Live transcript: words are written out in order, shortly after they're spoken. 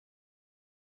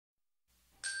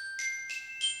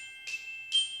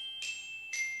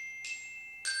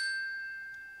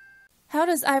How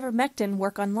does ivermectin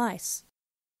work on lice?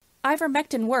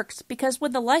 Ivermectin works because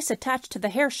when the lice attach to the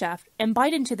hair shaft and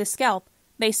bite into the scalp,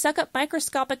 they suck up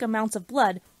microscopic amounts of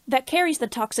blood that carries the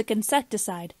toxic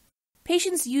insecticide.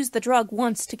 Patients use the drug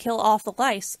once to kill off the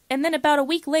lice, and then about a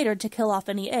week later to kill off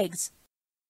any eggs.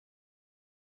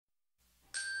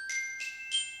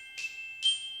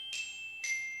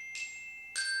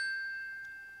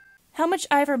 How much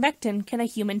ivermectin can a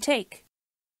human take?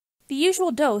 The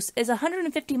usual dose is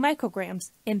 150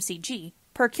 micrograms mcg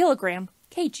per kilogram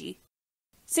kg,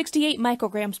 68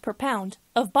 micrograms per pound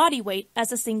of body weight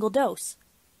as a single dose.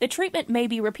 The treatment may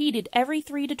be repeated every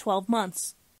 3 to 12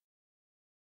 months.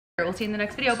 We'll see you in the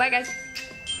next video. Bye, guys.